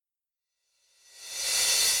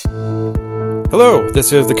Hello,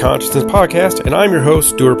 this is the Consciousness Podcast, and I'm your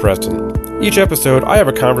host, Stuart Preston. Each episode, I have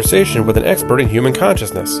a conversation with an expert in human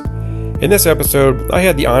consciousness. In this episode, I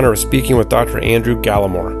had the honor of speaking with Dr. Andrew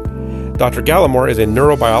Gallimore. Dr. Gallimore is a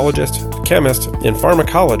neurobiologist, chemist, and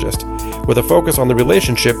pharmacologist with a focus on the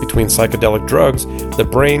relationship between psychedelic drugs, the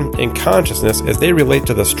brain, and consciousness as they relate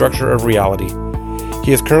to the structure of reality.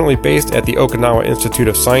 He is currently based at the Okinawa Institute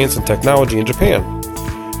of Science and Technology in Japan.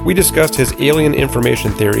 We discussed his alien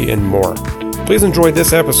information theory and more. Please enjoy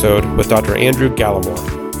this episode with Dr. Andrew Gallimore.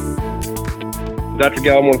 Dr.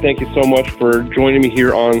 Gallimore, thank you so much for joining me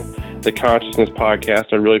here on the Consciousness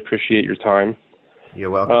Podcast. I really appreciate your time. You're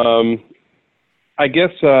welcome. I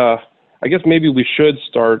guess maybe we should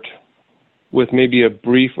start with maybe a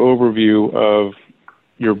brief overview of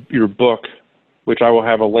your book, which I will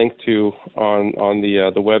have a link to on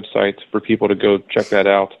the website for people to go check that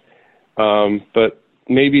out. But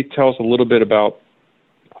maybe tell us a little bit about,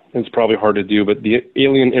 it's probably hard to do, but the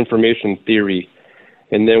alien information theory,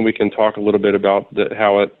 and then we can talk a little bit about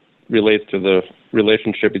how it relates to the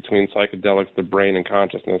relationship between psychedelics, the brain, and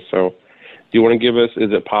consciousness. So do you want to give us,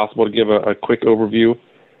 is it possible to give a quick overview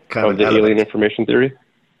of the alien information theory?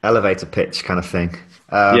 Elevator pitch kind of thing.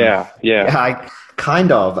 Yeah.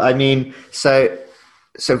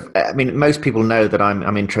 Most people know that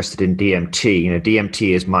I'm interested in DMT. You know, DMT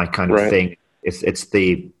is my kind of thing.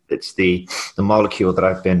 It's the molecule that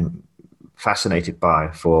I've been fascinated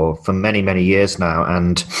by for many, many years now.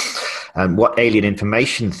 And what alien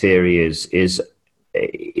information theory is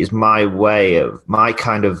my way of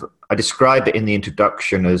I describe it in the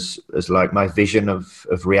introduction as like my vision of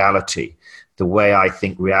reality, the way I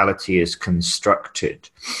think reality is constructed,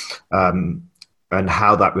 and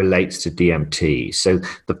how that relates to DMT. So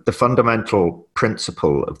the fundamental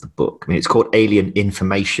principle of the book, it's called alien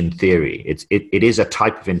information theory. It is a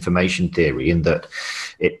type of information theory in that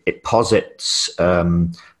it posits,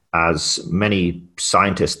 as many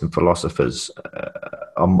scientists and philosophers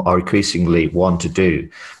are increasingly want to do,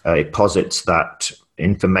 it posits that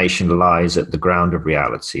information lies at the ground of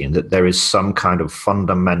reality, and that there is some kind of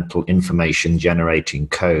fundamental information generating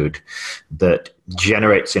code that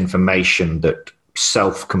generates information that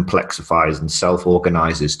self-complexifies and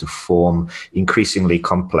self-organizes to form increasingly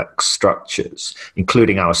complex structures,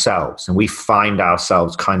 including ourselves. And we find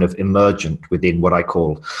ourselves kind of emergent within what I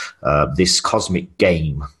call this cosmic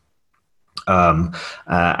game. And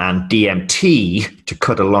DMT, to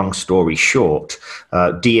cut a long story short,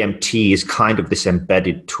 DMT is kind of this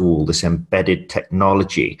embedded tool, this embedded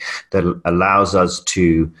technology that allows us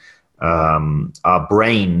to our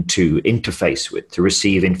brain to interface with, to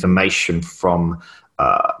receive information from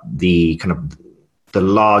the kind of the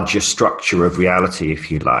larger structure of reality, if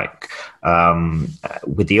you like,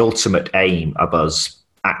 with the ultimate aim of us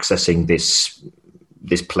accessing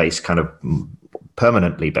this place kind of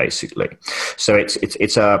permanently, basically. So it's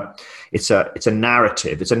a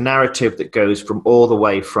narrative. It's a narrative that goes from all the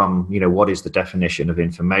way from, what is the definition of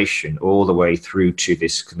information, all the way through to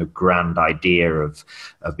this kind of grand idea of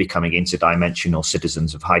becoming interdimensional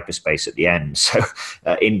citizens of hyperspace at the end. So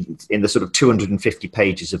in the sort of 250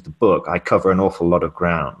 pages of the book, I cover an awful lot of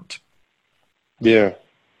ground. Yeah.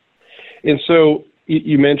 And so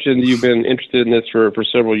you mentioned you've been interested in this for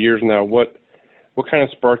several years now. What kind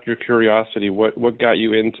of sparked your curiosity? What got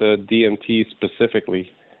you into DMT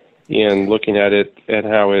specifically, and looking at it and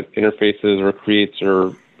how it interfaces or creates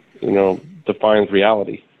or defines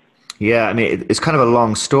reality? Yeah, it's kind of a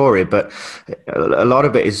long story, but a lot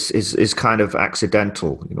of it is kind of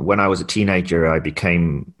accidental. When I was a teenager, I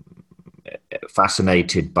became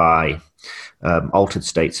fascinated by altered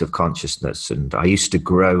states of consciousness, and I used to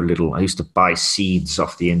buy seeds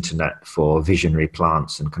off the internet for visionary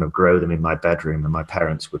plants and kind of grow them in my bedroom, and my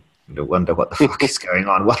parents would wonder what the fuck is going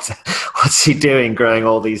on, what's he doing growing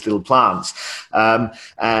all these little plants,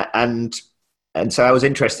 and so I was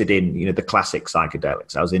interested in the classic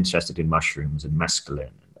psychedelics. I was interested in mushrooms and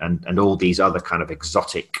mescaline and all these other kind of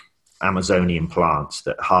exotic Amazonian plants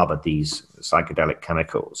that harbor these psychedelic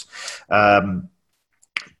chemicals.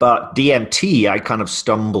 But DMT, I kind of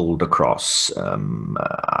stumbled across.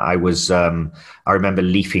 I remember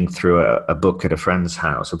leafing through a book at a friend's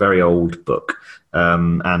house, a very old book,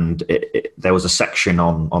 and there was a section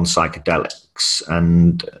on psychedelics,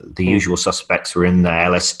 and the usual suspects were in there: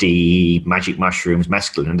 LSD, magic mushrooms,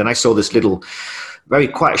 mescaline. And then I saw this little,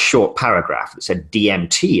 quite a short paragraph that said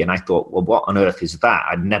DMT, and I thought, well, what on earth is that?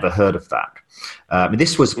 I'd never heard of that.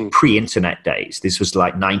 This was pre-internet days. This was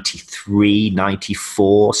like 93,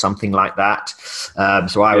 94, something like that.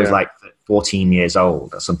 So I was like 14 years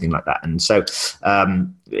old or something like that. And so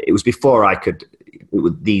it was before I could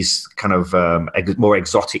these kind of more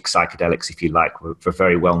exotic psychedelics, if you like, were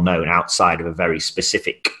very well known outside of a very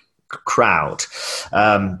specific crowd.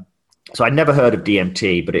 So I'd never heard of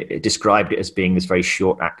DMT, but it described it as being this very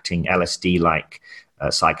short-acting LSD-like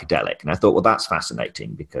psychedelic. And I thought, well, that's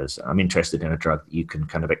fascinating because I'm interested in a drug that you can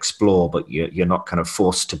kind of explore, but you're not kind of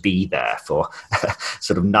forced to be there for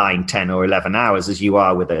sort of 9, 10, or 11 hours as you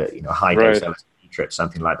are with a high-dose LSD trip,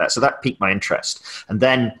 something like that. So that piqued my interest. And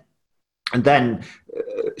then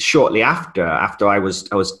shortly after I was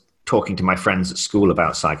talking to my friends at school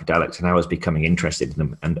about psychedelics, and I was becoming interested in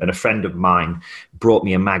them. And a friend of mine brought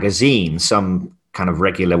me a magazine, some kind of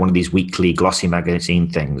regular, one of these weekly glossy magazine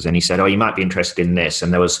things. And he said, oh, you might be interested in this.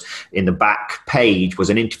 And there was, in the back page, was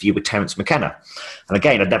an interview with Terence McKenna. And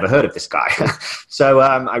again, I'd never heard of this guy. So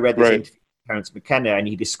I read this interview with Terence McKenna, and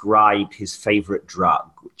he described his favorite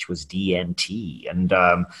drug, which was DMT. And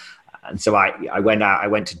so I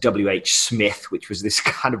went to W.H. Smith, which was this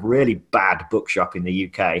kind of really bad bookshop in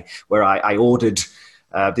the UK, where I ordered,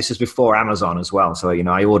 this was before Amazon as well. So,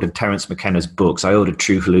 I ordered Terence McKenna's books. I ordered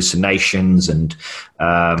True Hallucinations and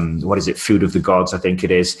Food of the Gods, I think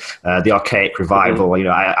it is, The Archaic Revival.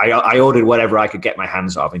 Mm-hmm. I ordered whatever I could get my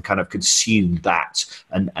hands on and kind of consumed that.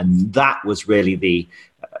 And that was really the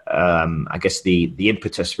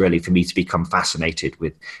impetus really for me to become fascinated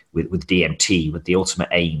with DMT, with the ultimate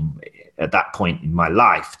aim at that point in my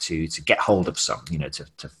life to get hold of some,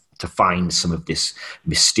 to find some of this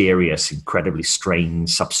mysterious, incredibly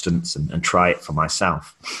strange substance and try it for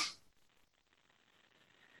myself.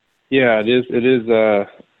 Yeah, it is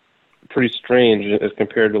pretty strange as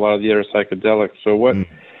compared to a lot of the other psychedelics. So what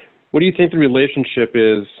do you think the relationship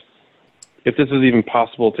is, if this is even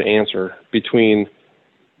possible to answer, between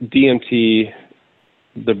DMT,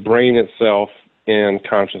 the brain itself, and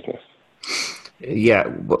consciousness? Yeah,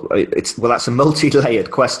 well, that's a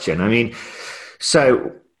multi-layered question. I mean,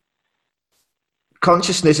 so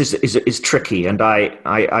consciousness is tricky, and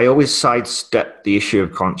I always sidestep the issue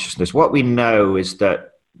of consciousness. What we know is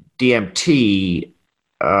that DMT,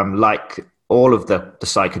 like all of the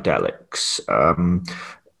psychedelics,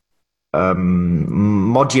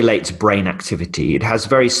 modulates brain activity. It has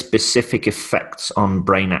very specific effects on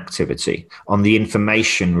brain activity, on the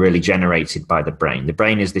information really generated by the brain. The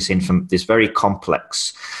brain is this very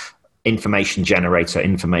complex information generator,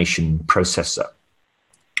 information processor.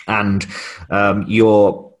 And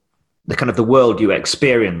the world you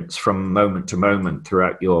experience from moment to moment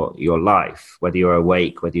throughout your life, whether you're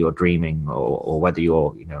awake, whether you're dreaming, or whether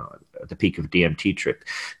you're at the peak of a DMT trip,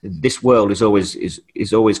 this world is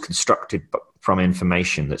always constructed from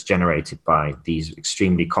information that's generated by these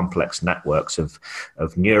extremely complex networks of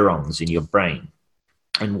neurons in your brain.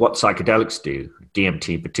 And what psychedelics do,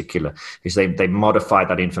 DMT in particular, is they modify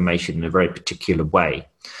that information in a very particular way.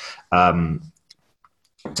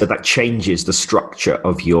 So that changes the structure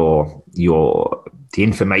of the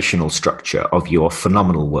informational structure of your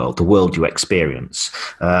phenomenal world, the world you experience.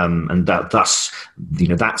 And that's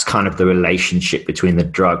kind of the relationship between the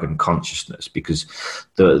drug and consciousness, because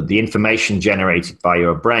the information generated by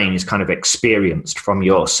your brain is kind of experienced from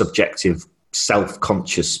your subjective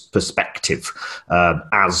self-conscious perspective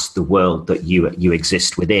as the world that you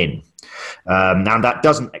exist within. Now, that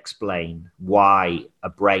doesn't explain why a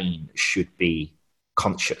brain should be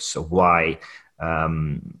conscious, or why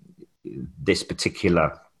this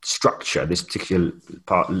particular structure, this particular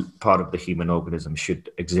part of the human organism should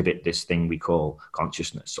exhibit this thing we call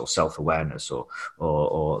consciousness or self-awareness,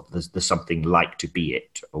 or there's something like to be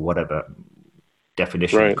it, or whatever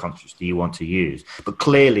definition of consciousness you want to use. But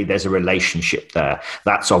clearly there's a relationship there.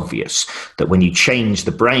 That's obvious, that when you change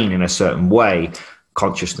the brain in a certain way,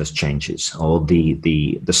 consciousness changes, or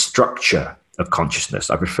the structure of consciousness.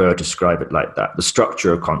 I prefer to describe it like that. The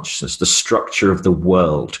structure of consciousness, the structure of the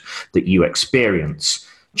world that you experience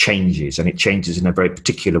changes, and it changes in a very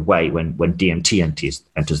particular way when DMT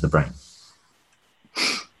enters the brain.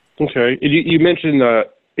 Okay. You mentioned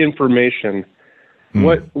information.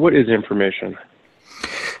 What is information?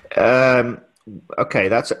 Okay,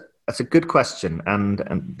 that's a good question, and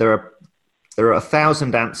there are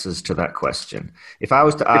 1,000 answers to that question. If I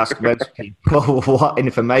was to ask most people what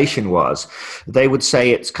information was, they would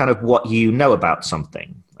say it's kind of what you know about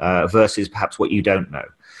something versus perhaps what you don't know.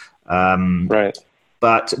 Right.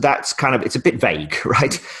 But that's it's a bit vague,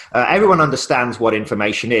 right? Everyone understands what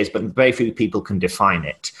information is, but very few people can define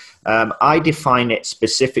it. I define it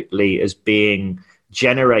specifically as being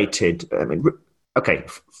generated.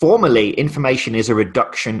 Formally, information is a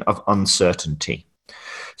reduction of uncertainty.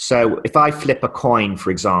 So if I flip a coin, for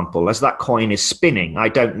example, as that coin is spinning, I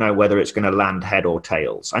don't know whether it's going to land head or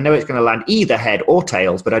tails. I know it's going to land either head or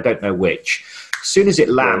tails, but I don't know which. as soon as it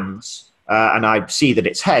lands and I see that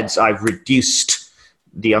it's heads, I've reduced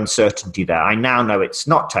the uncertainty there. I now know it's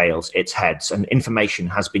not tails, it's heads, and information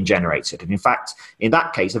has been generated. And in fact, in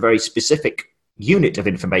that case, a very specific unit of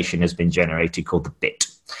information has been generated called the bit.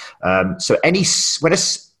 So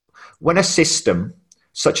when a system,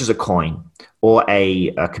 such as a coin or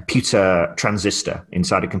a computer transistor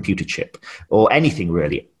inside a computer chip, or anything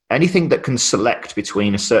really, anything that can select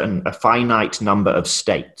between a finite number of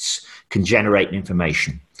states can generate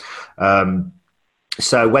information.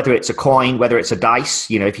 So whether it's a coin, whether it's a dice,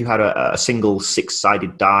 if you had a single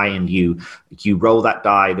six-sided die and you roll that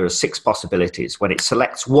die, there are six possibilities. When it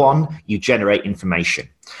selects one, you generate information.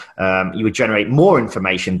 You would generate more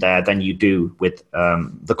information there than you do with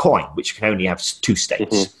the coin, which can only have two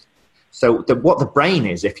states. Mm-hmm. So what the brain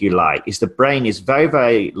is, if you like, is the brain is very,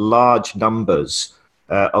 very large numbers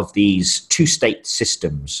of these two-state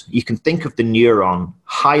systems. You can think of the neuron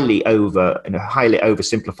in a highly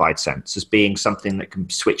oversimplified sense as being something that can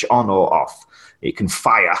switch on or off. It can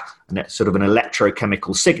fire sort of an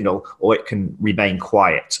electrochemical signal, or it can remain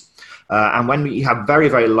quiet. And when you have very,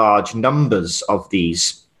 very large numbers of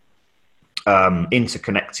these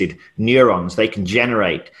interconnected neurons, they can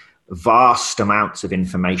generate vast amounts of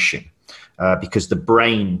information because the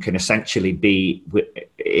brain can essentially be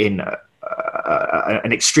in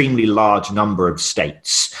an extremely large number of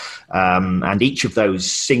states. And each of those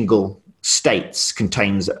single states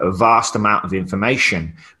contains a vast amount of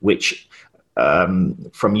information, which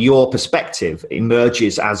from your perspective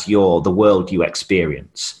emerges as the world you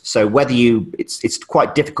experience. So it's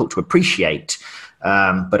quite difficult to appreciate,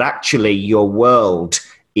 but actually your world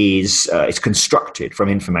is constructed from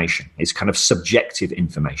information. It's kind of subjective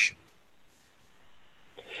information.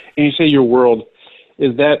 And you say your world,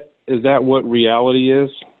 is that what reality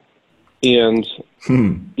is? And,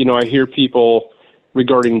 I hear people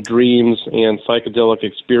regarding dreams and psychedelic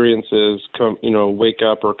experiences wake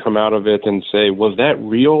up or come out of it and say, was that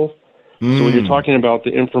real? So when you're talking about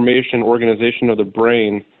the information organization of the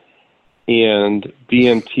brain and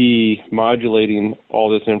DMT modulating all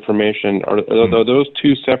this information, are those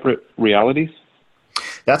two separate realities?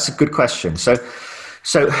 That's a good question. So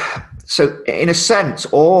in a sense,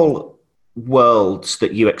 all worlds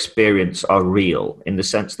that you experience are real in the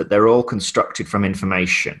sense that they're all constructed from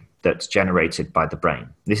information that's generated by the brain.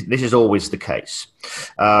 This is always the case.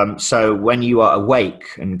 So when you are awake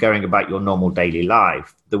and going about your normal daily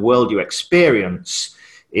life, the world you experience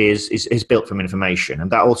is built from information, and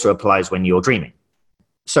that also applies when you're dreaming.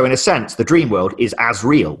 So in a sense, the dream world is as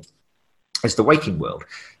real as the waking world.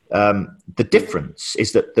 The difference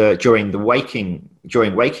is that during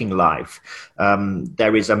waking life,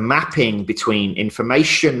 there is a mapping between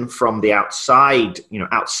information from the outside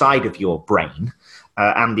of your brain,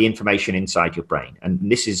 and the information inside your brain. And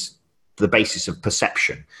this is the basis of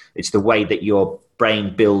perception. It's the way that your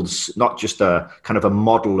brain builds not just a kind of a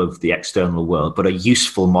model of the external world, but a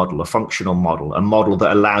useful model, a functional model, a model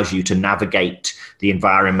that allows you to navigate the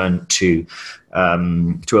environment, to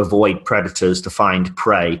avoid predators, to find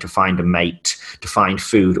prey, to find a mate, to find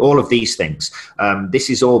food, all of these things. This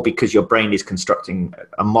is all because your brain is constructing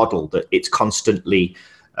a model that it's constantly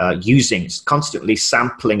constantly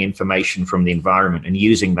sampling information from the environment and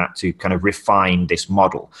using that to kind of refine this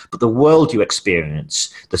model. But the world you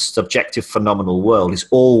experience, the subjective phenomenal world, is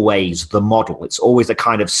always the model. It's always a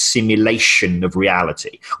kind of simulation of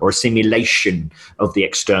reality or a simulation of the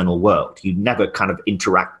external world. You never kind of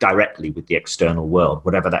interact directly with the external world,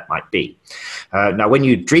 whatever that might be. Now, when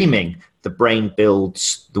you're dreaming, the brain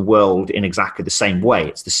builds the world in exactly the same way.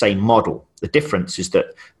 It's the same model. The difference is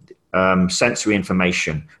that sensory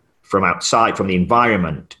information from outside, from the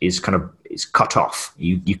environment, is cut off.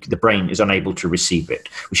 The brain is unable to receive it,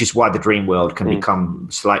 which is why the dream world can become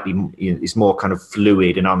is more kind of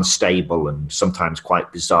fluid and unstable and sometimes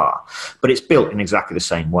quite bizarre. But it's built in exactly the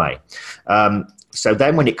same way. So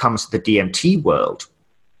then when it comes to the DMT world,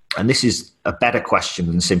 and this is a better question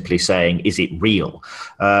than simply saying, is it real?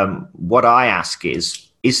 What I ask is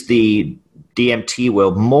the DMT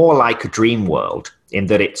world more like a dream world in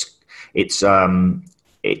that it's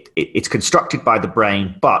constructed by the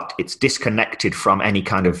brain, but it's disconnected from any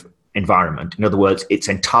kind of environment. In other words, it's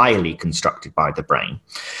entirely constructed by the brain.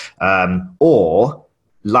 Or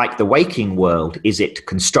like the waking world, is it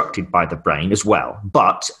constructed by the brain as well?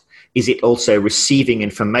 But is it also receiving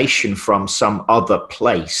information from some other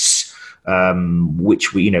place,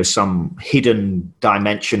 some hidden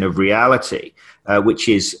dimension of reality, which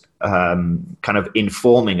is kind of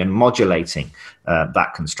informing and modulating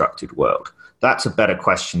that constructed world? That's a better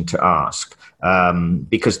question to ask,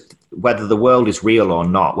 because whether the world is real or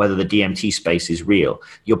not, whether the DMT space is real,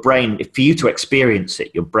 your brain, for you to experience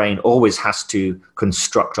it, your brain always has to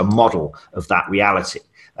construct a model of that reality.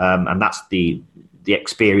 And that's the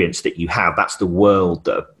experience that you have. That's the world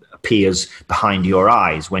that appears behind your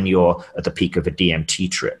eyes when you're at the peak of a DMT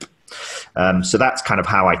trip. So that's kind of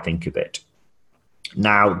how I think of it.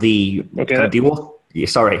 Now,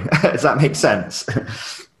 sorry, does that make sense?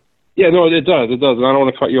 Yeah, no, it does. And I don't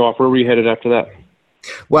want to cut you off. Where were you headed after that?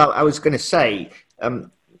 Well, I was going to say,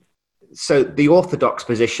 so the orthodox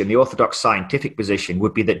position, the orthodox scientific position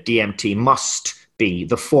would be that DMT must be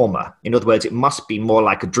the former. In other words, it must be more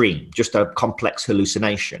like a dream, just a complex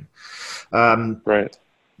hallucination. Right.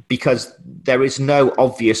 Because there is no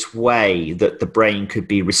obvious way that the brain could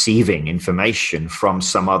be receiving information from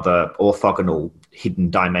some other orthogonal hidden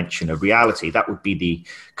dimension of reality. That would be the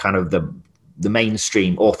kind of the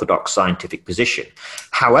mainstream orthodox scientific position.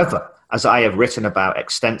 However, as I have written about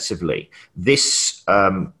extensively, this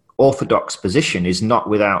orthodox position is not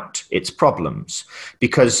without its problems,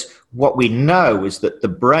 because what we know is that the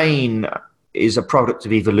brain is a product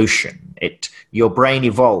of evolution. Your brain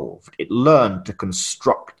evolved. It learned to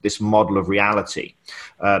construct this model of reality,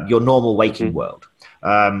 your normal waking world,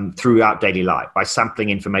 throughout daily life by sampling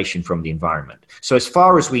information from the environment. So as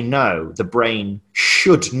far as we know, the brain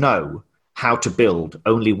should know how to build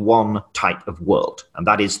only one type of world, and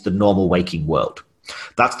that is the normal waking world.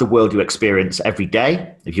 That's the world you experience every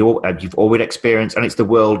day. You've always experienced, and it's the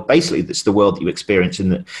world. Basically, it's the world that you experience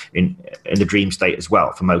in the dream state as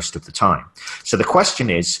well for most of the time. So the question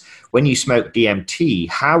is, when you smoke DMT,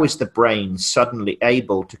 how is the brain suddenly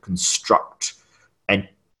able to construct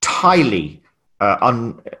entirely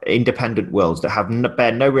independent worlds that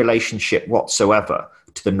bear no relationship whatsoever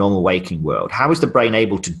to the normal waking world? How is the brain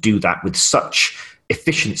able to do that with such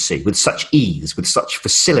efficiency, with such ease, with such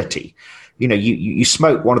facility? You know, you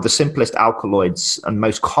smoke one of the simplest alkaloids and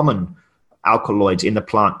most common alkaloids in the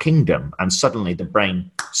plant kingdom, and suddenly the brain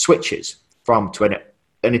switches to an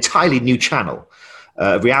entirely new channel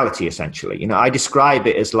of reality, essentially. You know, I describe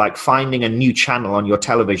it as like finding a new channel on your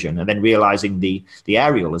television and then realizing the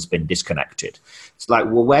aerial has been disconnected. It's like,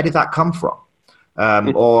 well, where did that come from?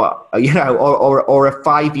 Or a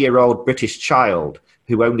 5-year-old British child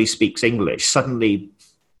who only speaks English suddenly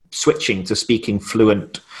switching to speaking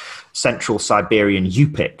fluent Central Siberian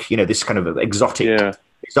Yupik, this kind of exotic,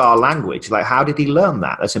 bizarre language. Like, how did he learn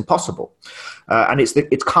that? That's impossible. And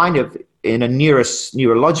it's kind of, in a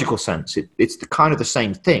neurological sense, it's the kind of the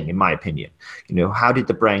same thing, in my opinion. How did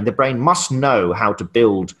the brain must know how to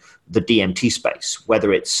build the DMT space,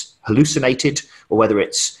 whether it's hallucinated or whether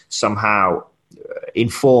it's somehow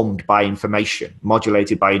informed by information,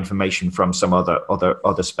 modulated by information from some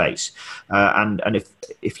other space. And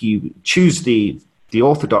if you choose the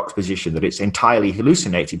orthodox position that it's entirely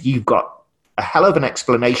hallucinated, you've got a hell of an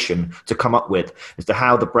explanation to come up with as to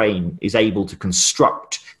how the brain is able to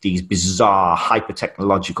construct these bizarre,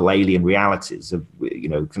 hyper-technological alien realities of,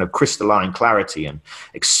 kind of crystalline clarity and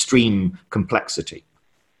extreme complexity.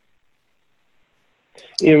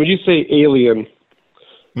 When you say alien,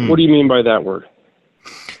 what do you mean by that word?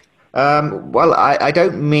 Well, I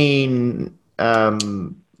don't mean,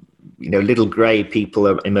 little gray people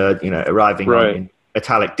arriving on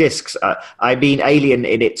metallic discs. I mean alien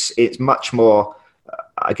in its much more,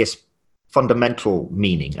 I guess, fundamental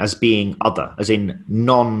meaning as being other, as in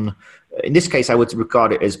in this case, I would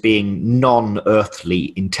regard it as being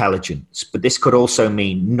non-earthly intelligence, but this could also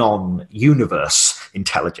mean non-universe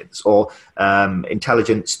intelligence, or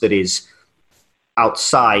intelligence that is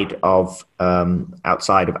outside of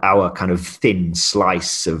our kind of thin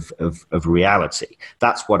slice of reality.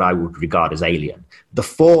 That's what I would regard as alien. The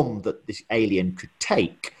form that this alien could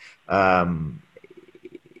take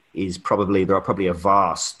is probably, there are probably a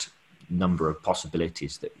vast number of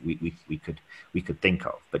possibilities that we could think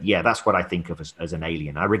of. But yeah, that's what I think of as an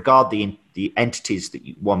alien. I regard the entities that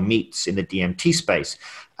one meets in the DMT space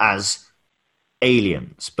as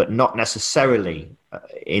aliens, but not necessarily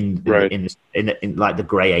in like the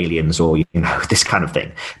gray aliens or this kind of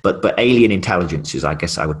thing. But alien intelligences, I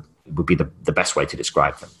guess, would be the best way to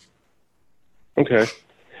describe them. Okay,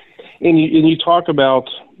 and you talk about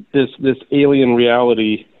this alien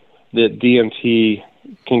reality that DMT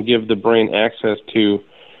can give the brain access to,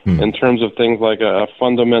 in terms of things like a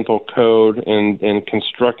fundamental code and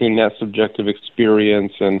constructing that subjective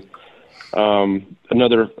experience. And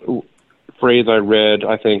another phrase I read,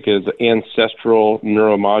 I think, is ancestral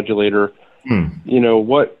neuromodulator.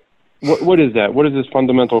 What is that? What is this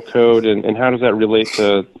fundamental code, and how does that relate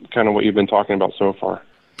to kind of what you've been talking about so far?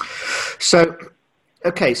 So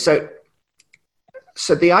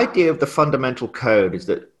the idea of the fundamental code is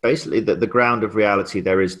that basically the ground of reality,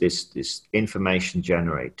 there is this information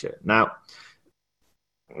generator. Now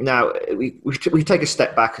we take a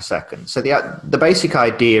step back a second. So the basic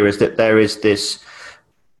idea is that there is this.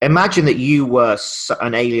 Imagine that you were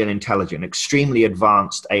an alien intelligence, extremely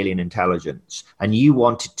advanced alien intelligence, and you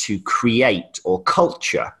wanted to create or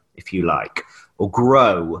culture, if you like, or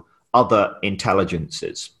grow other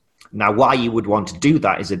intelligences. Now, why you would want to do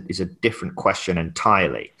that is a different question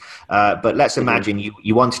entirely. But let's imagine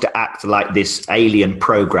you wanted to act like this alien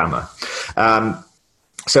programmer.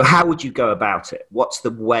 So how would you go about it? What's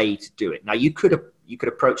the way to do it? Now, you could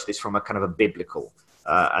approach this from a kind of a biblical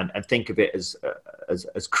and think of it as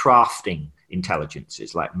crafting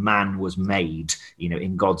intelligences, like man was made,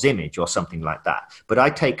 in God's image or something like that. But I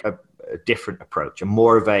take a different approach, a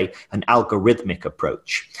more of an algorithmic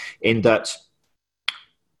approach, in that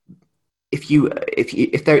if you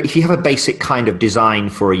have a basic kind of design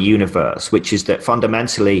for a universe, which is that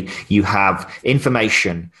fundamentally you have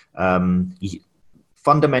information,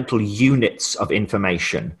 fundamental units of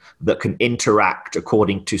information that can interact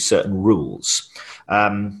according to certain rules.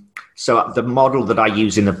 So the model that I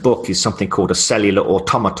use in the book is something called a cellular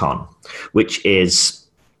automaton, which is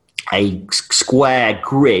a square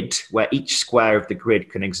grid where each square of the grid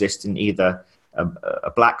can exist in either a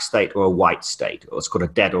black state or a white state, or it's called a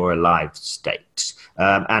dead or alive state.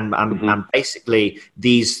 And basically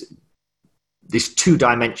this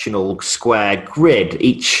two-dimensional square grid,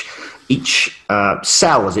 each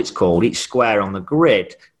cell, as it's called, each square on the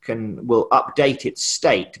grid will update its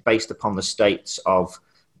state based upon the states of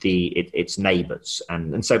its neighbors.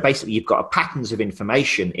 And so basically you've got patterns of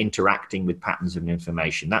information interacting with patterns of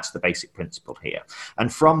information. That's the basic principle here.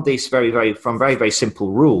 And from these very simple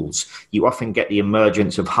rules, you often get the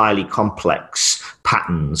emergence of highly complex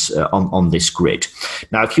patterns on this grid.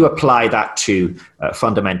 Now, if you apply that to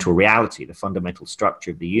fundamental reality, the fundamental structure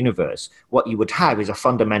of the universe, what you would have is a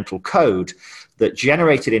fundamental code that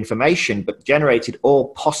generated information, but generated all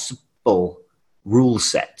possible rule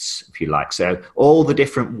sets, if you like. So all the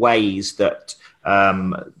different ways that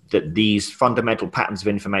these fundamental patterns of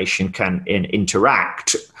information can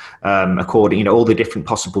interact, according, all the different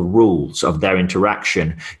possible rules of their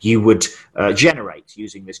interaction, you would generate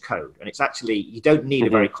using this code. And it's actually, you don't need a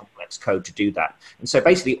very complex code to do that. And so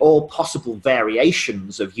basically all possible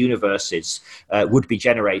variations of universes would be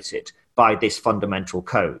generated by this fundamental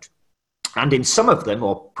code. And in some of them,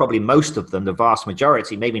 or probably most of them, the vast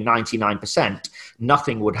majority, maybe 99%,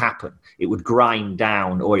 nothing would happen. It would grind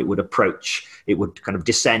down, or it would kind of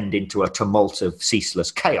descend into a tumult of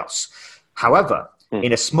ceaseless chaos. However,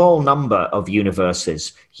 in a small number of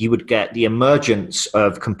universes, you would get the emergence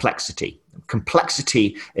of complexity.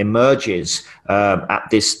 Complexity emerges at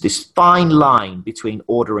this fine line between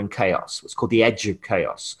order and chaos, what's called the edge of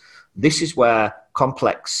chaos. This is where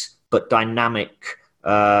complex but dynamic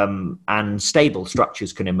and stable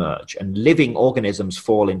structures can emerge, and living organisms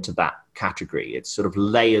fall into that category. It's sort of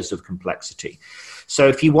layers of complexity. So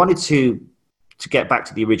if you wanted to get back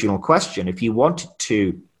to the original question, if you wanted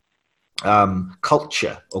to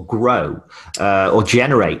culture or grow or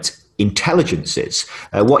generate intelligences,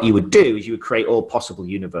 what you would do is you would create all possible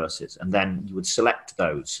universes, and then you would select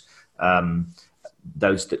those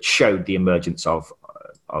that showed the emergence of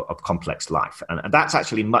complex life. And that's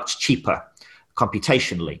actually much cheaper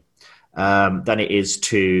computationally than it is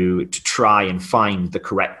to try and find the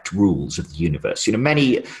correct rules of the universe.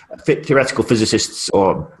 Many theoretical physicists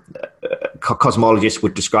or cosmologists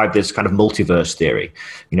would describe this kind of multiverse theory,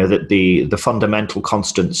 that the fundamental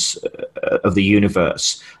constants of the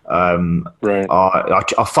universe are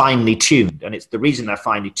finely tuned. And it's the reason they're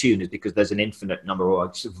finely tuned is because there's an infinite number, or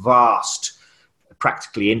a vast,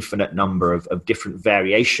 practically infinite number of different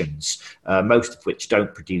variations, most of which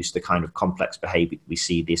don't produce the kind of complex behavior we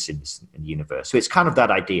see this in the universe. So it's kind of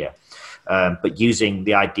that idea, but using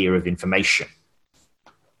the idea of information.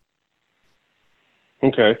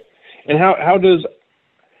 Okay. And how does,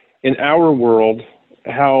 in our world,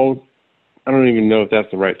 I don't even know if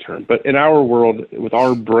that's the right term, but in our world, with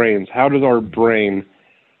our brains, how does our brain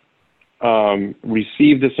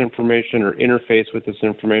receive this information or interface with this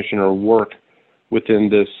information or work with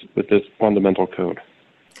this fundamental code?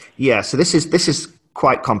 Yeah, so this is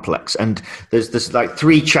quite complex, and there's like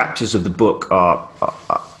 3 chapters of the book are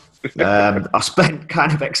spent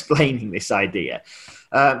kind of explaining this idea.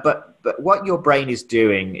 But what your brain is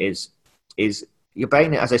doing is your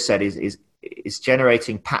brain, as I said, is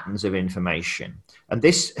generating patterns of information, and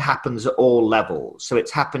this happens at all levels. So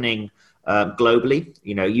it's happening globally.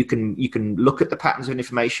 You can look at the patterns of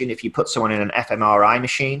information. If you put someone in an fMRI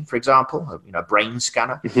machine, for example, a brain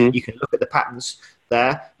scanner, you can look at the patterns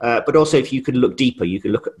there. But also, if you could look deeper, you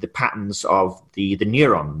can look at the patterns of the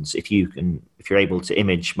neurons. If you're able to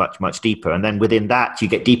image much deeper, and then within that, you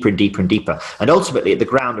get deeper and deeper and deeper, and ultimately at the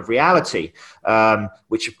ground of reality,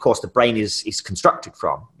 which of course the brain is constructed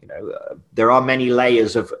from. There are many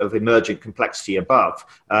layers of emergent complexity above,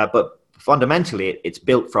 but fundamentally it's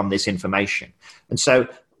built from this information. And so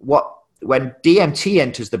when DMT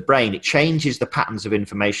enters the brain, it changes the patterns of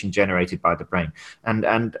information generated by the brain,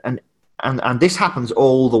 and this happens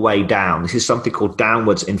all the way down. This is something called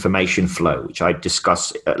downwards information flow, which I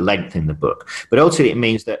discuss at length in the book. But ultimately, it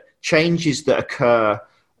means that changes that occur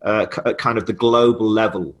at kind of the global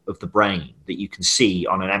level of the brain that you can see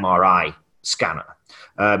on an MRI scanner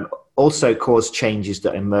also cause changes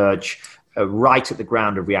that emerge right at the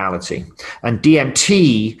ground of reality. And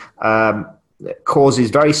DMT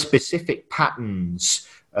causes very specific patterns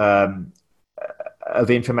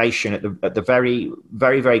of information at the very,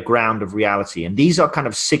 very, very ground of reality. And these are kind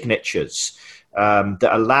of signatures that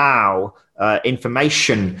allow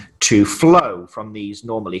information to flow from these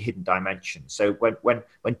normally hidden dimensions. So when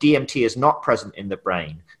DMT is not present in the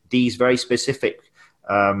brain, these very specific,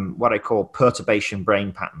 what I call perturbation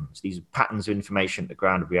brain patterns, these patterns of information at the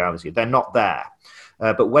ground of reality, they're not there.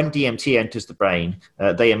 But when DMT enters the brain,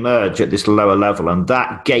 they emerge at this lower level, and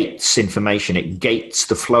that gates information. It gates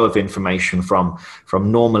the flow of information from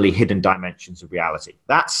normally hidden dimensions of reality.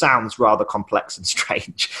 That sounds rather complex and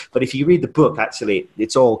strange, but if you read the book, actually,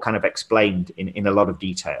 it's all kind of explained in a lot of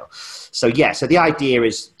detail. So the idea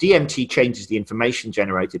is DMT changes the information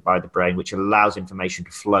generated by the brain, which allows information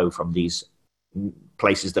to flow from these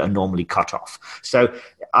places that are normally cut off. So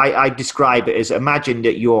I describe it as, imagine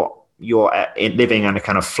that you're living in a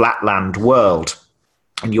kind of flatland world,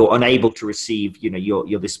 and you're unable to receive,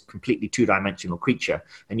 you're this completely two-dimensional creature,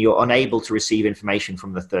 and you're unable to receive information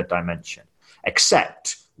from the third dimension,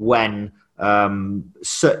 except when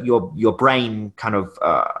your brain kind of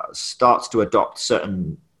starts to adopt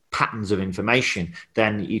certain patterns of information,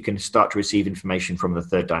 then you can start to receive information from the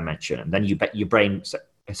third dimension, and then your brain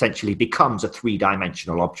essentially becomes a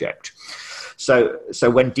three-dimensional object. So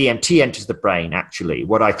when DMT enters the brain, actually,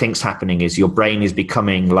 what I think is happening is your brain is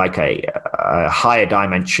becoming like a higher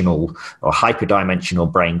dimensional or hyperdimensional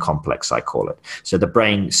brain complex, I call it. So the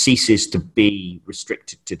brain ceases to be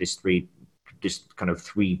restricted to this kind of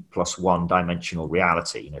 3+1 dimensional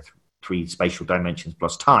reality, three spatial dimensions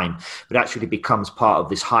plus time, but actually becomes part of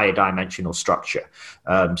this higher dimensional structure.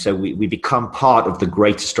 So we become part of the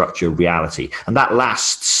greater structure of reality. And that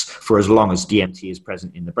lasts for as long as DMT is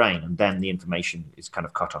present in the brain, and then the information is kind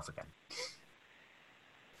of cut off again.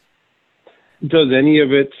 Does any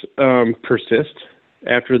of it persist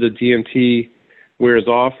after the DMT wears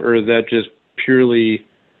off, or is that just purely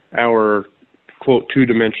our, quote,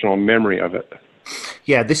 two-dimensional memory of it?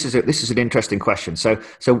 Yeah, this is an interesting question. So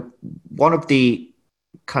one of the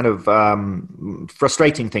kind of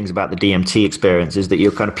frustrating things about the DMT experience is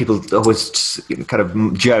that people always kind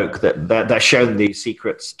of joke that they're shown these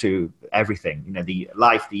secrets to everything, the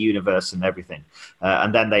life, the universe, and everything,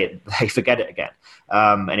 and then they forget it again.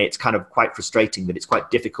 And it's kind of quite frustrating that it's quite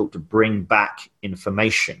difficult to bring back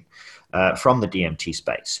information from the DMT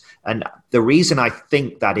space. And the reason I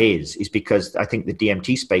think that is because I think the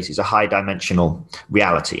DMT space is a high dimensional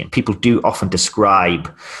reality. And people do often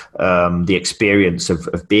describe the experience of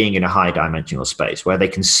being in a high dimensional space where they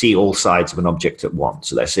can see all sides of an object at once.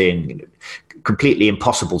 So they're seeing completely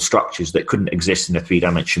impossible structures that couldn't exist in a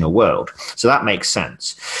three-dimensional world. So that makes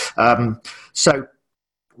sense. So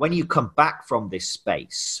when you come back from this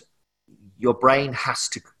space, your brain has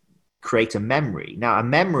to create a memory. Now, a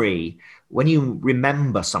memory, when you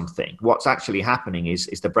remember something, what's actually happening is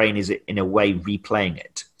the brain is in a way replaying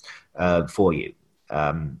it for you.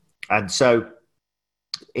 And so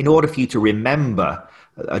in order for you to remember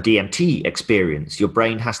a DMT experience, your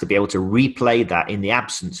brain has to be able to replay that in the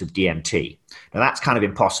absence of DMT. Now, that's kind of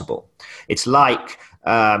impossible. It's like,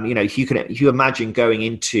 if you imagine going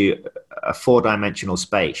into a four-dimensional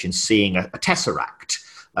space and seeing a tesseract,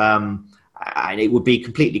 and it would be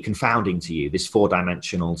completely confounding to you, this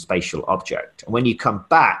four-dimensional spatial object. And when you come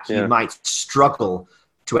back, you might struggle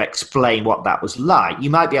to explain what that was like. You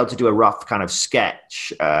might be able to do a rough kind of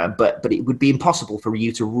sketch, but it would be impossible for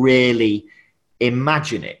you to really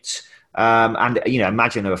imagine it.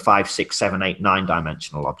 Imagine there were 5, 6, 7, 8,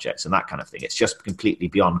 9-dimensional objects and that kind of thing. It's just completely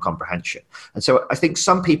beyond comprehension. And so I think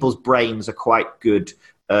some people's brains are quite good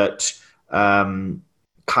at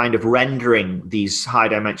kind of rendering these high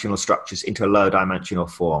dimensional structures into a low dimensional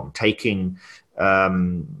form, taking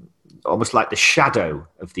almost like the shadow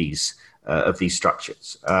of these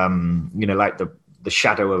structures. Like the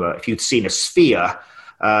shadow of if you'd seen a sphere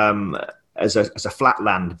as a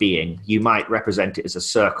flatland being, you might represent it as a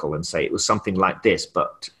circle and say it was something like this,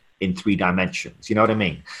 but in 3 dimensions. You know what I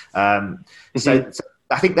mean? So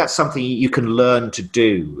I think that's something you can learn to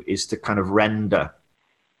do, is to kind of render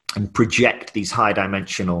and project these high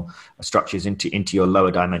dimensional structures into your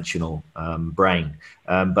lower dimensional brain.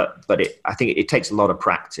 But I think it takes a lot of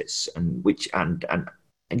practice, and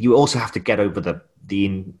you also have to get over the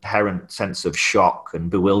inherent sense of shock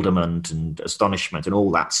and bewilderment and astonishment and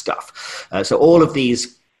all that stuff. So all of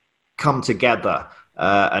these come together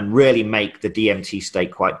and really make the DMT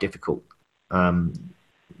state quite difficult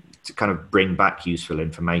to kind of bring back useful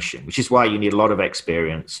information, which is why you need a lot of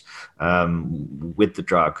experience with the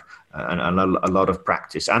drug and a lot of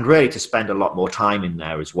practice, and really to spend a lot more time in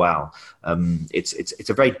there as well. It's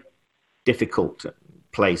a very difficult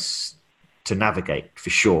place to navigate,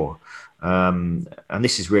 for sure. And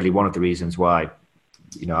this is really one of the reasons why,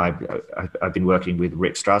 I've been working with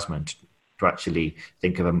Rick Strassman to actually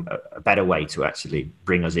think of a better way to actually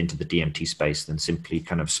bring us into the DMT space than simply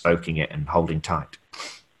kind of smoking it and holding tight.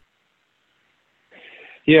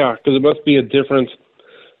 Yeah, because it must be a different,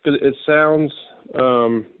 because it sounds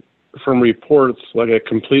from reports like a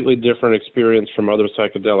completely different experience from other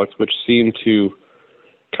psychedelics, which seem to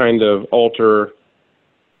kind of alter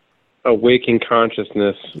a waking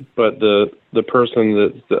consciousness, but the person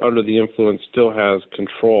that's under the influence still has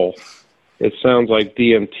control. It sounds like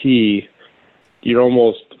DMT, you're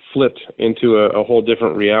almost flipped into a whole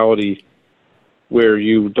different reality where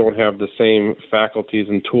you don't have the same faculties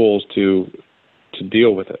and tools to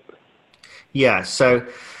deal with it. Yeah. So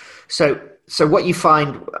what you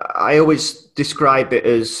find, I always describe it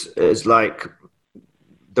as like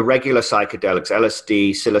the regular psychedelics,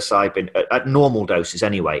 LSD, psilocybin, at normal doses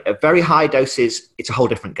anyway. At very high doses, it's a whole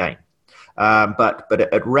different game. But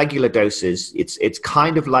at regular doses, it's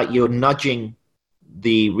kind of like you're nudging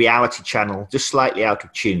the reality channel just slightly out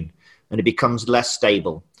of tune, and it becomes less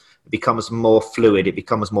stable. It becomes more fluid. It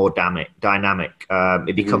becomes more dynamic.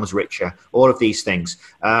 It becomes richer. All of these things.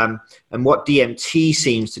 And what DMT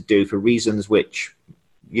seems to do, for reasons which,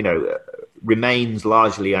 remains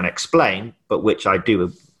largely unexplained, but which I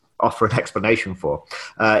do offer an explanation for,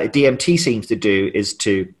 DMT seems to do is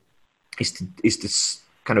to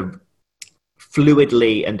kind of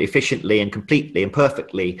fluidly and efficiently and completely and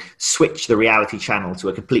perfectly switch the reality channel to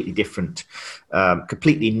a completely different,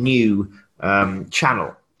 completely new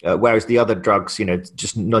channel. Whereas the other drugs,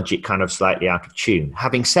 just nudge it kind of slightly out of tune.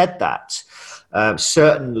 Having said that,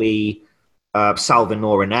 certainly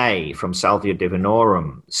Salvinorin A from Salvia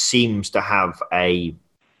divinorum seems to have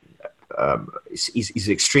is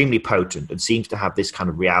extremely potent and seems to have this kind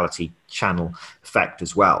of reality channel effect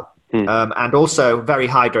as well. And also very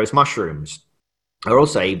high dose mushrooms are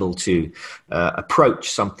also able to approach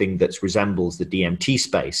something that resembles the DMT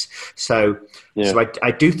space. So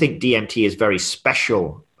I do think DMT is very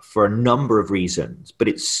special for a number of reasons, but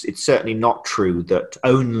it's certainly not true that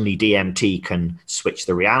only DMT can switch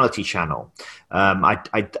the reality channel. I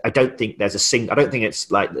don't think there's I don't think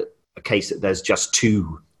it's like a case that there's just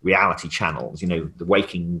 2 reality channels, the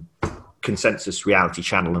waking consensus reality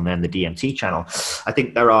channel and then the DMT channel. I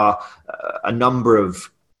think there are a number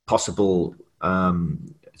of possible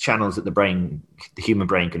channels that the human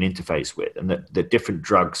brain can interface with, and that the different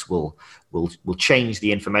drugs will change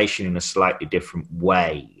the information in a slightly different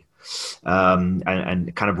way. And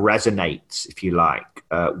kind of resonates, if you like,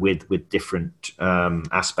 with different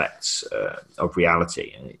aspects of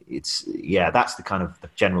reality. That's the kind of the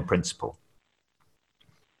general principle.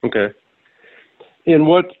 Okay. And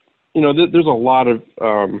there's a lot of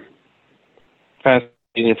fascinating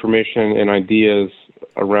information and ideas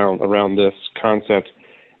around this concept.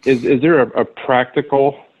 Is there a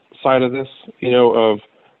practical side of this? Of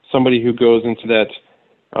somebody who goes into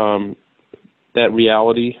that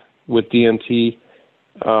reality with DMT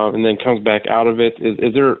and then comes back out of it.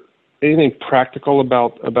 Is there anything practical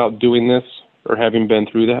about doing this or having been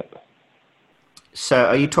through that? So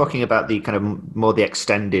are you talking about the kind of more the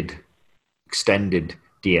extended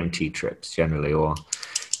DMT trips generally? Or,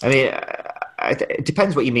 I mean, it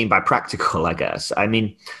depends what you mean by practical, I guess. I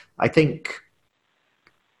mean, I think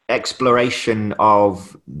exploration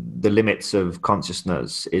of the limits of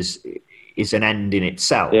consciousness is an end in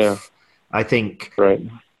itself. Yeah. I think right.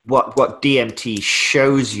 What DMT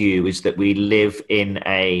shows you is that we live in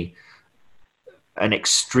an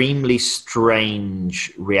extremely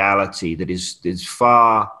strange reality that is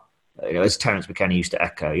far as Terence McKenna used to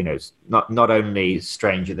echo, it's not only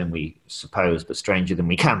stranger than we suppose, but stranger than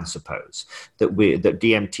we can suppose, that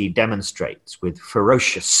DMT demonstrates with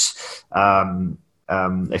ferocious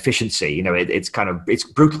efficiency. It's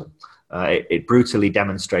brutal. It brutally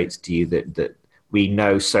demonstrates to you that we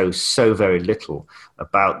know so very little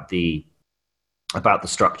about the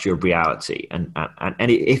structure of reality, and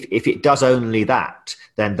if it does only that,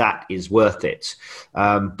 then that is worth it.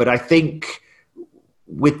 But I think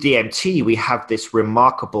with DMT, we have this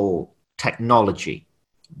remarkable technology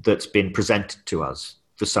that's been presented to us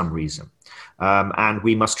for some reason. And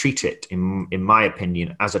we must treat it, in my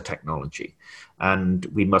opinion, as a technology. And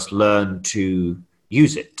we must learn to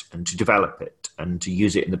use it and to develop it and to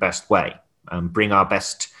use it in the best way, and bring our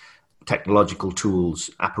best technological tools,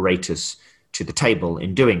 apparatus to the table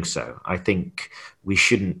in doing so. I think we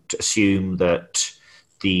shouldn't assume that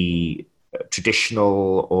the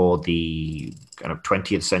traditional or the kind of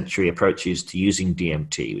 20th century approaches to using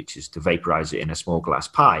DMT, which is to vaporize it in a small glass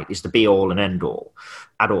pipe, is the be all and end all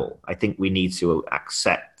at all. I think we need to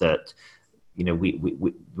accept that,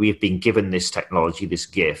 we have been given this technology, this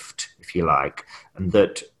gift, if you like, and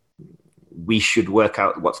that we should work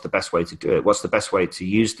out what's the best way to do it. What's the best way to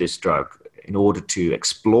use this drug in order to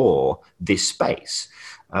explore this space?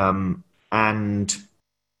 I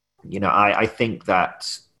think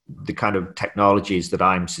that the kind of technologies that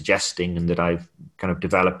I'm suggesting and that I've kind of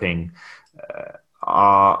developing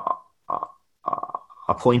are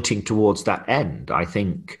pointing towards that end. I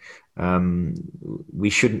think we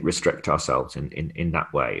shouldn't restrict ourselves in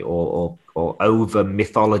that way, or over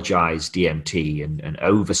mythologize DMT and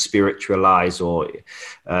over spiritualize, or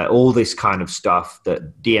all this kind of stuff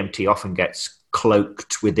that DMT often gets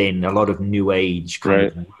cloaked within a lot of new age kind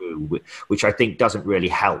of woo, which I think doesn't really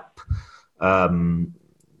help.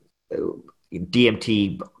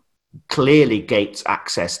 DMT clearly gates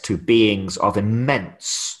access to beings of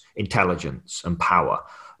immense intelligence and power,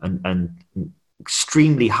 and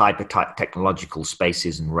extremely hyper technological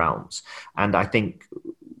spaces and realms. And I think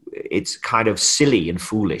it's kind of silly and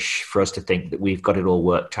foolish for us to think that we've got it all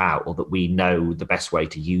worked out, or that we know the best way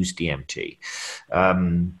to use DMT.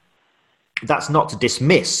 That's not to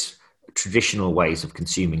dismiss traditional ways of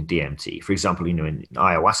consuming DMT. For example, in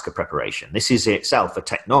ayahuasca preparation, this is itself a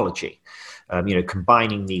technology.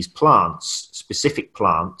 Combining these plants, specific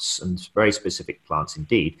plants, and very specific plants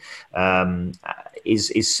indeed,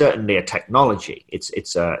 is certainly a technology.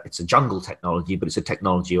 It's a jungle technology, but it's a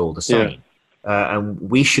technology all the same. And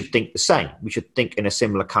we should think the same. We should think in a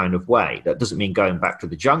similar kind of way. That doesn't mean going back to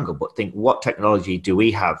the jungle, but think, what technology do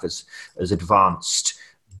we have as advanced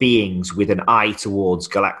beings with an eye towards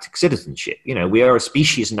galactic citizenship? We are a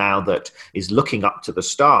species now that is looking up to the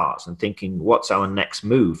stars and thinking, what's our next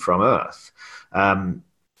move from Earth? And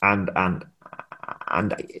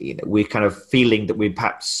we're kind of feeling that we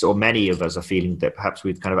perhaps, or many of us are feeling that perhaps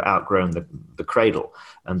we've kind of outgrown the cradle,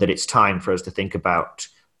 and that it's time for us to think about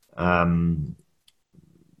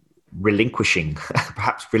relinquishing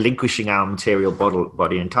our material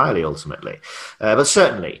body entirely, ultimately. But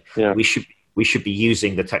certainly, we should be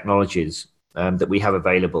using the technologies that we have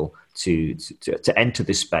available to enter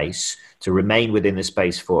this space, to remain within the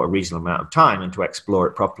space for a reasonable amount of time, and to explore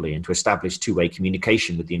it properly, and to establish two-way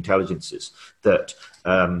communication with the intelligences that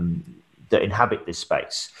inhabit this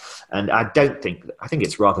space. And I think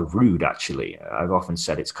it's rather rude, actually. I've often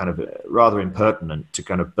said it's kind of rather impertinent to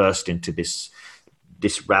kind of burst into this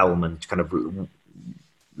realm and kind of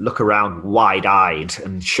look around wide-eyed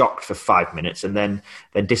and shocked for 5 minutes and then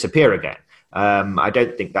disappear again. I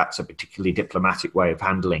don't think that's a particularly diplomatic way of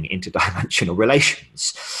handling interdimensional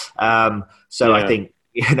relations. I think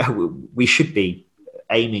we should be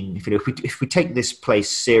aiming. If we take this place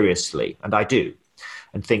seriously, and I do,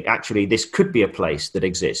 and think actually this could be a place that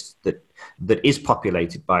exists, that is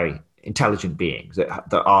populated by intelligent beings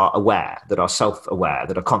that are aware, that are self-aware,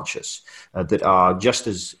 that are conscious, that are just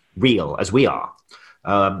as real as we are,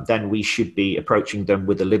 then we should be approaching them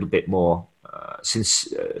with a little bit more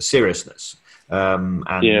seriousness,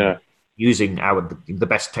 and using the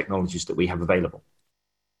best technologies that we have available.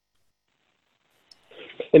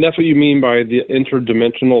 And that's what you mean by the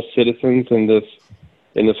interdimensional citizens in this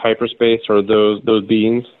hyperspace, or those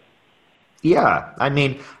beings? Yeah, I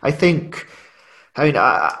think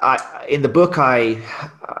in the book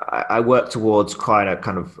I work towards quite a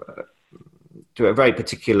kind of to a very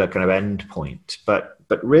particular kind of end point, but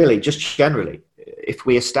really, just generally, if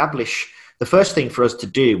we establish, the first thing for us to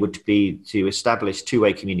do would be to establish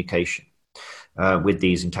two-way communication with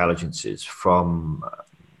these intelligences from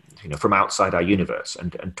outside our universe,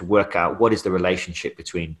 and to work out what is the relationship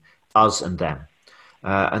between us and them.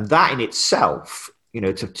 And that in itself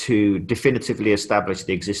to definitively establish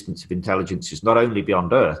the existence of intelligences not only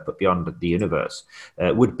beyond Earth but beyond the universe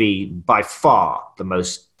would be by far the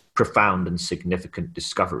most profound and significant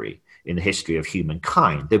discovery in the history of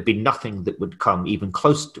humankind. There'd be nothing that would come even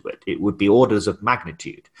close to it. It would be orders of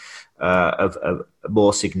magnitude of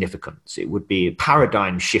more significance. It would be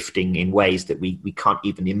paradigm shifting in ways that we can't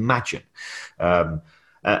even imagine.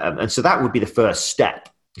 And so that would be the first step,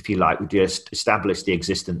 if you like. We just establish the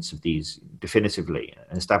existence of these definitively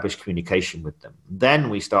and establish communication with them. Then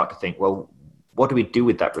we start to think, well, what do we do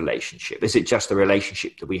with that relationship? Is it just a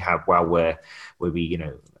relationship that we have while where we,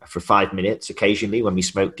 for 5 minutes occasionally when we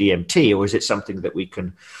smoke DMT, or is it something that we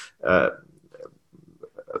can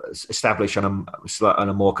establish on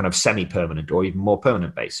a more kind of semi-permanent or even more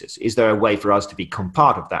permanent basis? Is there a way for us to become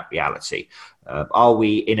part of that reality? Are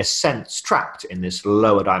we, in a sense, trapped in this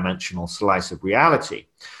lower dimensional slice of reality?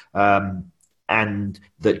 And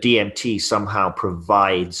that DMT somehow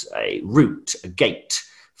provides a route, a gate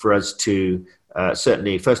for us to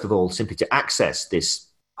certainly, first of all, simply to access this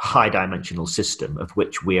high dimensional system of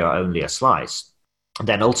which we are only a slice, and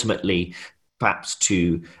then ultimately perhaps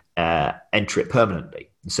to enter it permanently.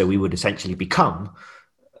 So we would essentially become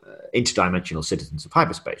interdimensional citizens of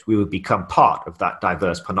hyperspace. We would become part of that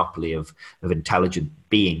diverse panoply of intelligent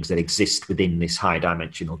beings that exist within this high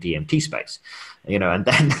dimensional DMT space. And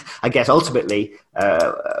then I guess ultimately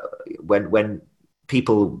when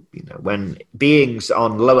people, when beings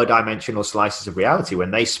on lower dimensional slices of reality,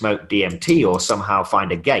 when they smoke DMT or somehow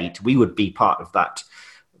find a gate, we would be part of that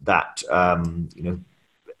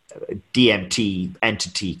DMT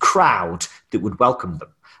entity crowd that would welcome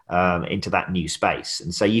them into that new space.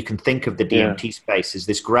 And so you can think of the DMT space as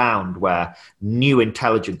this ground where new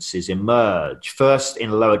intelligences emerge, first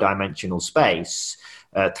in lower dimensional space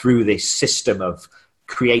through this system of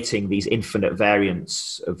creating these infinite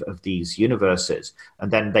variants of these universes,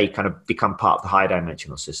 and then they kind of become part of the high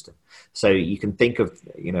dimensional system. So you can think of,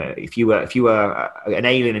 if you were an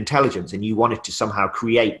alien intelligence and you wanted to somehow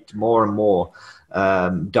create more and more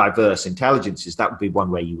diverse intelligences, that would be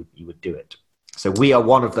one way you would do it. So we are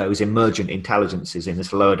one of those emergent intelligences in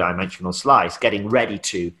this lower dimensional slice, getting ready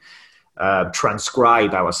to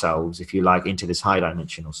transcribe ourselves, if you like, into this high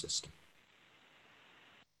dimensional system.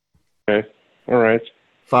 Okay. All right.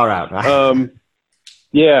 Far out, right?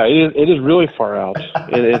 Yeah, it is really far out.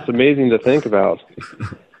 It's amazing to think about.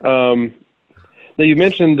 Now you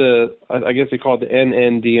mentioned I guess they call it the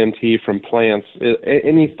NN-DMT from plants.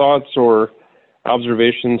 Any thoughts or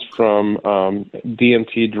observations from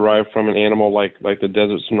DMT derived from an animal like the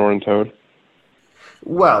desert Sonoran toad?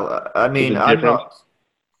 Well, I mean, I'm not.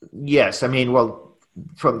 Yes, I mean, well,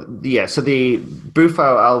 so the Bufo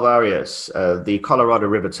alvarius, the Colorado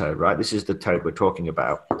river toad, right? This is the toad we're talking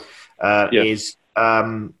about. Is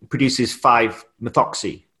produces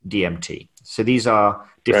 5-methoxy DMT. So these are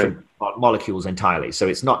different molecules entirely. So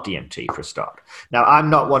it's not DMT for a start. Now, I'm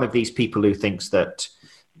not one of these people who thinks that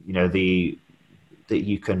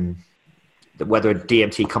that whether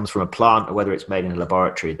DMT comes from a plant or whether it's made in a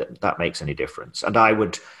laboratory, that makes any difference. And I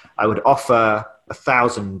would offer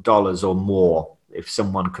 $1,000 or more if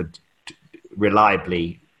someone could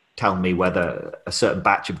reliably tell me whether a certain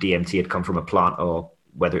batch of DMT had come from a plant or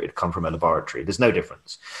whether it had come from a laboratory. There's no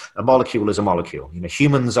difference. A molecule is a molecule.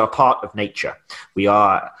 Humans are part of nature.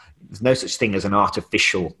 There's no such thing as an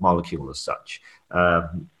artificial molecule as such.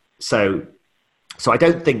 So I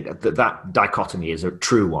don't think that dichotomy is a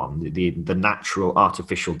true one, the natural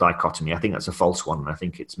artificial dichotomy. I think that's a false one, and I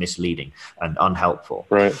think it's misleading and unhelpful.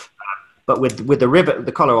 Right. But with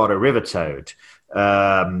the Colorado river toad,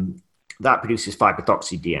 that produces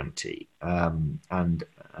 5-methoxy DMT, and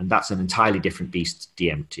that's an entirely different beast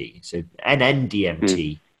DMT. So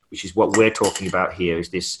NN-DMT, which is what we're talking about here, is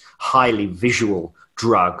this highly visual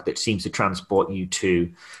drug that seems to transport you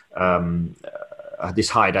to this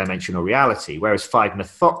high dimensional reality, whereas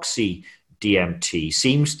 5-methoxy DMT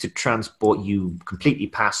seems to transport you completely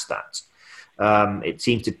past that. It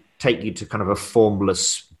seems to take you to kind of a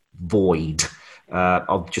formless void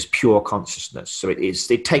of just pure consciousness. So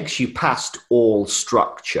it takes you past all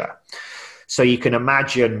structure. So you can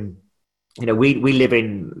imagine, we live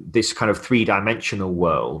in this kind of 3-dimensional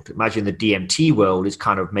world. Imagine the DMT world is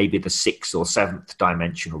kind of maybe the 6th or 7th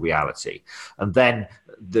dimensional reality. And then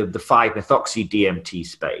the 5-methoxy DMT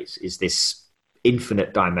space is this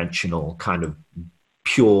infinite dimensional kind of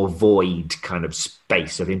pure void kind of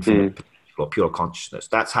space of infinite potential or pure consciousness.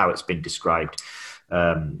 That's how it's been described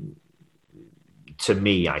to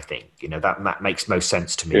me, I think. That makes most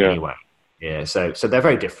sense to me anyway. Yeah, so they're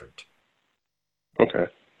very different. Okay.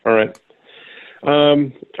 All right.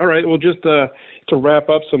 All right. Well, just to wrap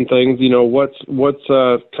up some things, what's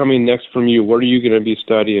coming next from you? What are you going to be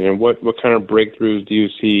studying, and what kind of breakthroughs do you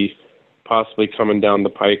see possibly coming down the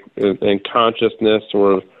pike in consciousness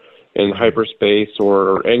or in hyperspace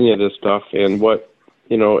or any of this stuff? And what,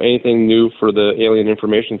 anything new for the alien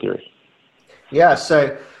information theory? Yeah.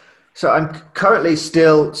 So I'm currently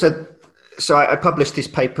still So I published this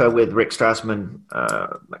paper with Rick Strassman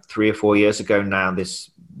like 3 or 4 years ago now, this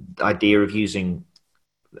idea of using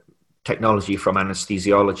technology from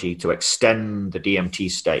anesthesiology to extend the DMT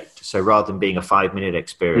state. So rather than being a 5-minute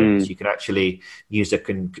experience, you can actually use a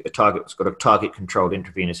target, it's got a target-controlled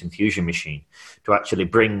intravenous infusion machine to actually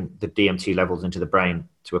bring the DMT levels into the brain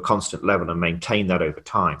to a constant level and maintain that over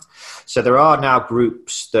time. So there are now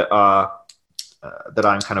groups that I'm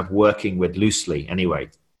kind of working with loosely anyway,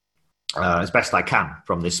 as best I can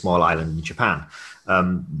from this small island in Japan,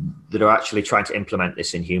 that are actually trying to implement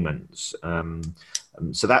this in humans.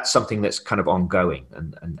 So that's something that's kind of ongoing,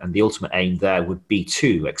 and the ultimate aim there would be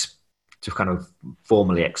to kind of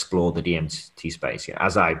formally explore the DMT space,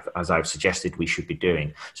 as I've suggested we should be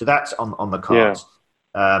doing. So that's on the cards.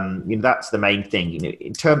 Yeah. That's the main thing.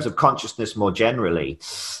 In terms of consciousness more generally,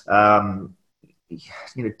 DMT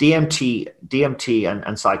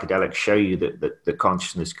and psychedelics show you that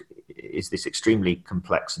consciousness is this extremely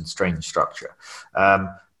complex and strange structure.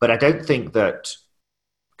 But I don't think that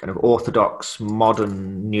kind of orthodox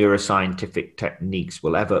modern neuroscientific techniques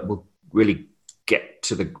will really get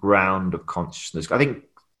to the ground of consciousness. I think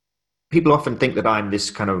people often think that I'm this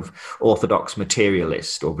kind of orthodox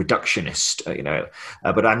materialist or reductionist,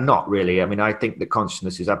 but I'm not really. I mean, I think that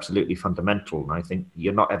consciousness is absolutely fundamental, and I think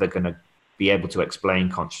you're not ever going to be able to explain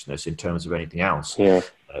consciousness in terms of anything else. Yeah.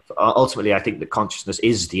 Ultimately, I think that consciousness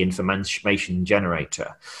is the information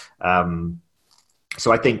generator.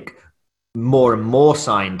 So I think more and more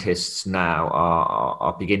scientists now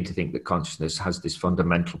are beginning to think that consciousness has this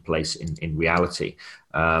fundamental place in reality.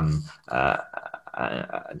 And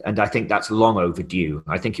I think that's long overdue.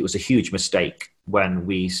 I think it was a huge mistake when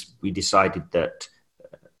we decided that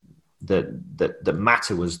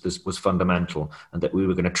matter was fundamental, and that we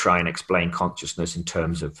were going to try and explain consciousness in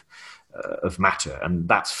terms of matter, and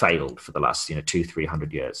that's failed for the last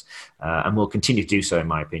 200-300 years, and will continue to do so, in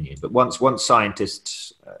my opinion. But once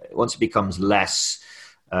scientists, once it becomes less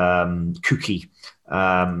kooky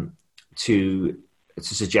to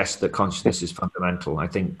suggest that consciousness is fundamental, I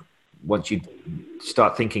think once you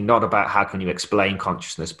start thinking not about how can you explain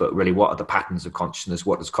consciousness, but really what are the patterns of consciousness,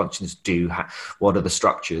 what does consciousness do, what are the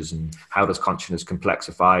structures, and how does consciousness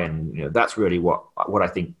complexify, and that's really what I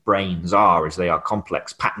think brains are, is they are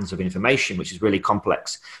complex patterns of information, which is really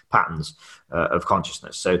complex patterns of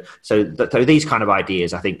consciousness. So these kind of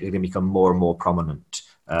ideas, I think, are going to become more and more prominent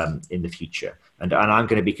in the future, and I'm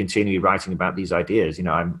going to be continually writing about these ideas.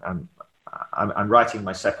 I'm writing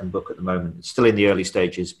my second book at the moment. It's still in the early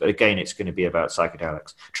stages, but again, it's going to be about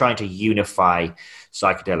psychedelics, trying to unify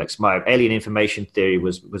psychedelics. My alien information theory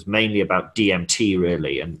was mainly about DMT,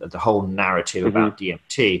 really, and the whole narrative about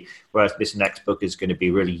DMT, whereas this next book is going to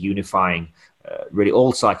be really unifying really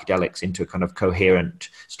all psychedelics into a kind of coherent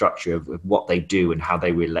structure of what they do and how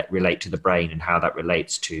they relate to the brain and how that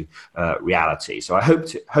relates to reality. So I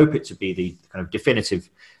hope it to be the kind of definitive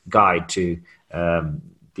guide to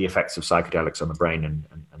the effects of psychedelics on the brain and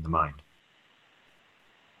the mind.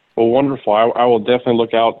 Well, wonderful. I will definitely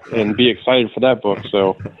look out and be excited for that book.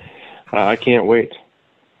 So I can't wait.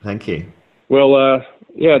 Thank you. Well,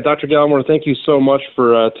 Dr. Gallimore, thank you so much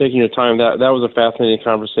for taking your time. That was a fascinating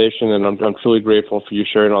conversation, and I'm truly grateful for you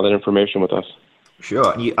sharing all that information with us.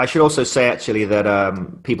 Sure. I should also say, actually,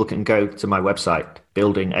 that people can go to my website,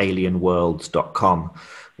 buildingalienworlds.com,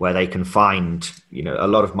 where they can find, a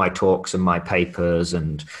lot of my talks and my papers,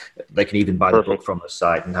 and they can even buy the book from the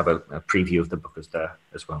site and have a preview of the book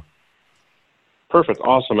as well. Perfect.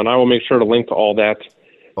 Awesome. And I will make sure to link to all that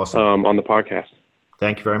on the podcast.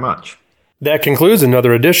 Thank you very much. That concludes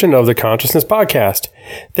another edition of the Consciousness Podcast.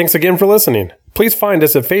 Thanks again for listening. Please find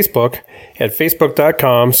us at Facebook at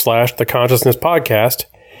facebook.com/The Consciousness Podcast,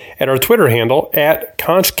 at our Twitter handle at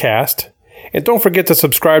Conchcast, and don't forget to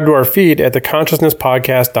subscribe to our feed at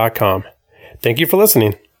theconsciousnesspodcast.com. Thank you for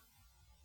listening.